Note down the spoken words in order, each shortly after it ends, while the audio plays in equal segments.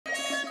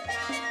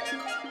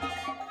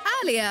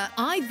Earlier,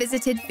 I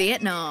visited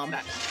Vietnam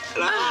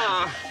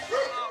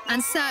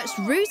and searched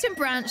root and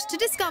branch to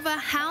discover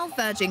how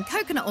virgin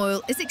coconut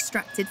oil is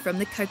extracted from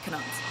the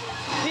coconut.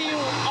 Pure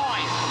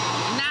oil,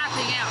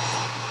 nothing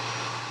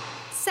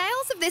else.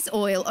 Sales of this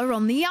oil are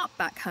on the up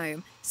back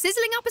home,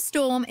 sizzling up a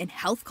storm in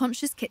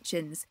health-conscious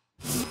kitchens.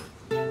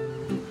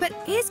 But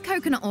is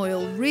coconut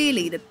oil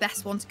really the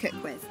best one to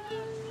cook with?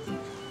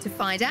 To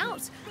find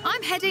out,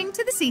 I'm heading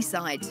to the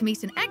seaside to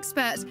meet an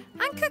expert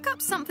and cook up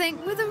something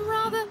with a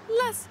rather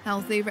less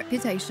healthy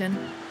reputation.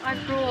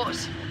 I've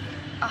brought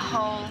a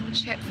whole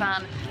chip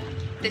van.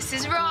 This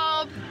is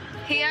Rob.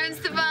 He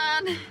owns the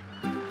van.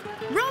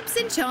 Rob's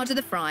in charge of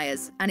the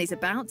fryers and he's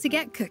about to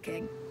get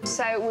cooking.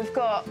 So we've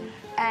got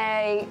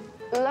a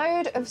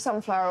load of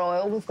sunflower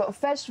oil, we've got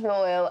vegetable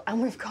oil,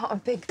 and we've got a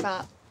big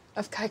vat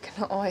of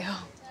coconut oil.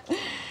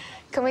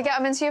 Can we get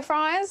them into your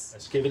fryers?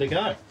 Let's give it a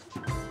go.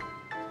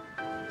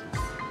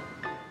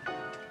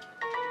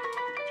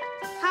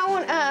 How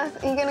on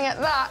earth are you going to get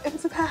that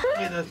into there?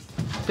 With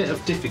a bit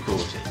of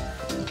difficulty.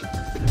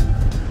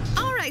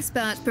 Our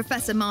expert,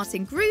 Professor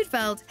Martin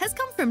Grudveld, has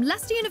come from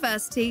Leicester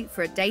University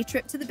for a day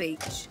trip to the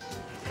beach.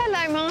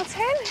 Hello,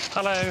 Martin.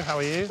 Hello, how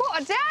are you?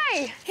 What a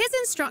day! His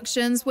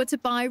instructions were to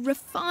buy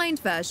refined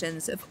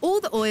versions of all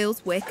the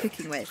oils we're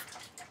cooking with.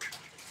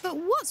 But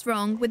what's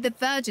wrong with the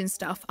virgin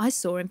stuff I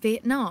saw in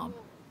Vietnam?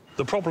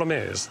 The problem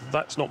is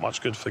that's not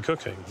much good for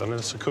cooking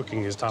unless the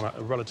cooking is done at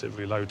a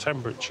relatively low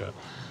temperature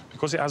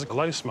because it has a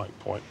low smoke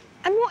point.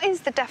 And what is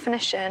the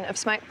definition of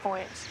smoke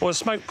point? Well, a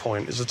smoke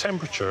point is a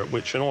temperature at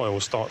which an oil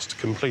starts to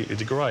completely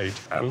degrade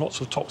and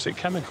lots of toxic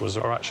chemicals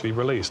are actually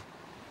released.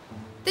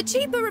 The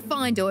cheaper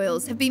refined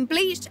oils have been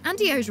bleached and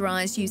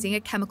deodorised using a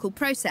chemical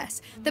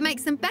process that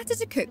makes them better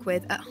to cook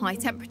with at high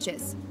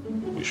temperatures.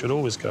 We should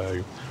always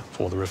go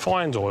for the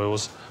refined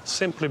oils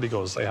simply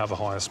because they have a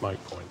higher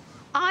smoke point.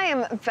 I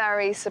am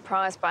very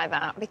surprised by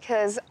that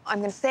because I'm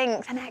going to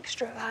think an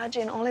extra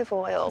virgin olive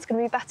oil is going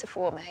to be better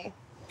for me.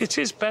 It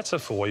is better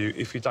for you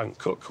if you don't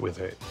cook with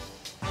it.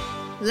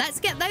 Let's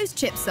get those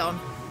chips on.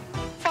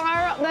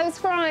 Fire up those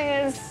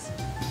fryers.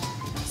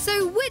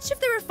 So which of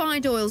the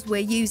refined oils we're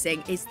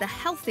using is the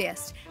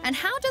healthiest, and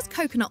how does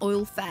coconut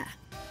oil fare?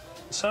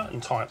 Certain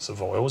types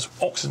of oils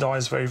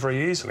oxidise very,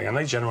 very easily and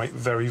they generate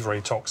very,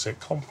 very toxic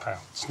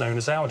compounds known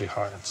as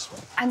aldehydes.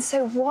 And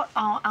so what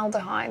are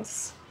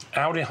aldehydes?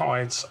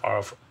 Aldehydes are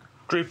a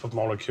group of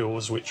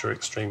molecules which are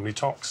extremely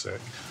toxic.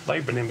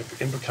 They've been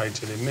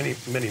implicated in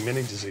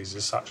many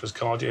diseases, such as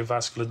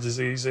cardiovascular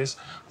diseases.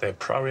 They're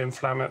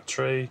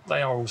pro-inflammatory.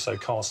 They are also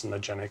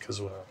carcinogenic as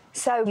well.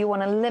 So you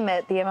want to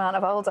limit the amount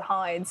of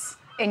aldehydes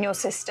in your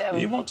system?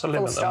 You want to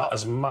limit them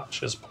as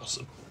much as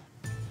possible.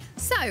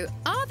 So,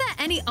 are there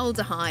any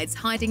aldehydes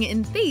hiding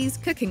in these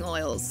cooking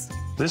oils?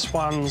 This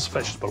one's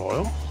vegetable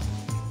oil.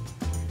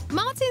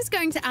 Martin's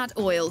going to add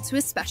oil to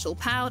a special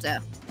powder.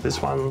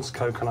 This one's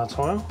coconut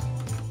oil.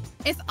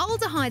 If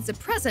aldehydes are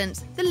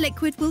present, the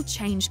liquid will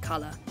change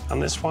colour.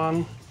 And this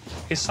one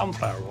is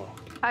sunflower oil.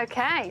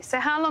 OK, so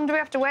how long do we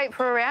have to wait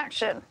for a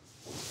reaction?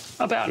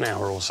 About an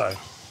hour or so.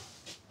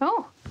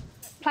 Oh,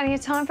 plenty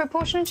of time for a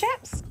portion of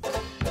chips.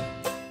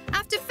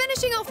 After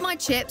finishing off my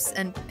chips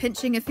and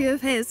pinching a few of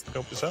his,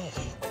 Help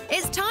yourself.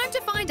 it's time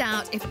to find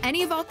out if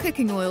any of our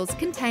cooking oils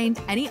contained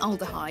any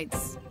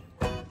aldehydes.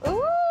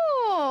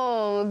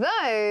 Ooh,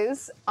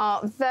 those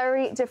are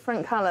very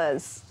different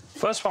colours.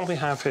 First one we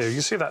have here,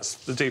 you see that's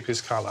the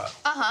deepest colour.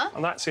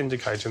 And that's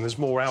indicating there's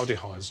more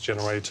aldehydes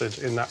generated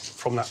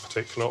from that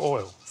particular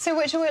oil. So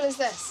which oil is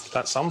this?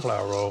 That's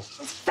sunflower oil.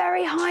 It's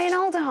very high in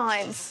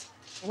aldehydes.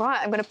 Right,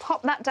 I'm going to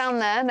pop that down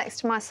there next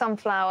to my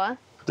sunflower.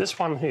 This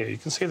one here, you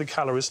can see the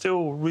colour is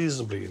still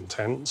reasonably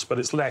intense, but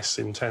it's less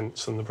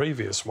intense than the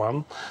previous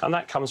one, and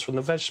that comes from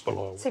the vegetable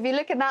oil. So if you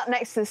look at that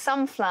next to the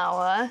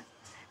sunflower,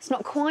 it's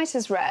not quite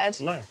as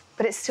red, No.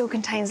 but it still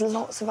contains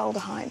lots of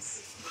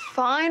aldehydes.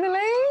 Finally!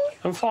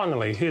 And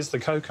finally, here's the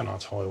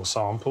coconut oil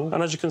sample,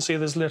 and as you can see,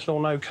 there's little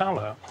or no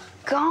colour.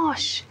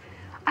 Gosh,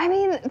 I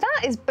mean,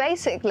 that is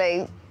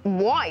basically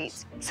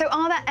white. So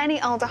are there any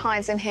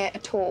aldehydes in here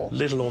at all?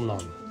 Little or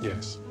none,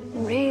 yes.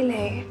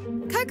 Really?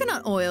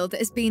 Coconut oil that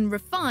has been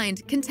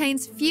refined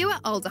contains fewer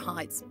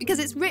aldehydes because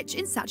it's rich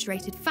in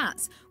saturated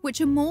fats,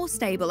 which are more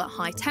stable at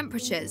high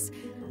temperatures.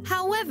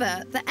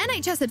 However, the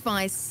NHS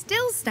advice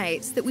still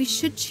states that we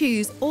should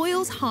choose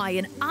oils high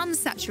in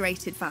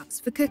unsaturated fats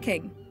for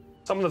cooking.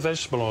 Some of the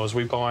vegetable oils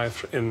we buy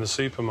in the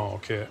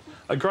supermarket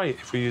are great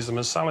if we use them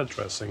as salad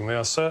dressing. They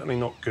are certainly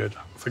not good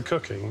for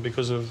cooking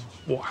because of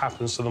what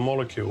happens to the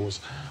molecules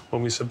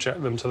when we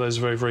subject them to those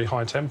very, very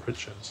high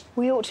temperatures.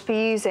 We ought to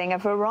be using a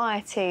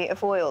variety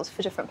of oils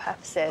for different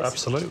purposes.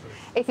 Absolutely.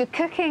 If you're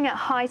cooking at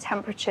high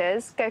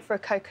temperatures, go for a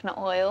coconut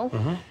oil.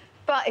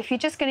 But if you're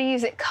just going to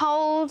use it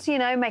cold, you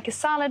know, make a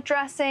salad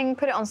dressing,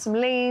 put it on some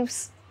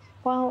leaves,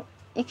 well,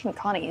 you can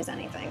kind of use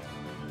anything.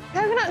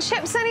 Coconut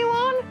chips,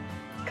 anyone?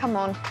 Come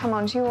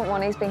on, do you want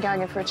one? He's been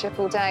gagging for a chip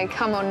all day.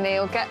 Come on,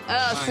 Neil, get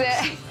us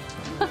it.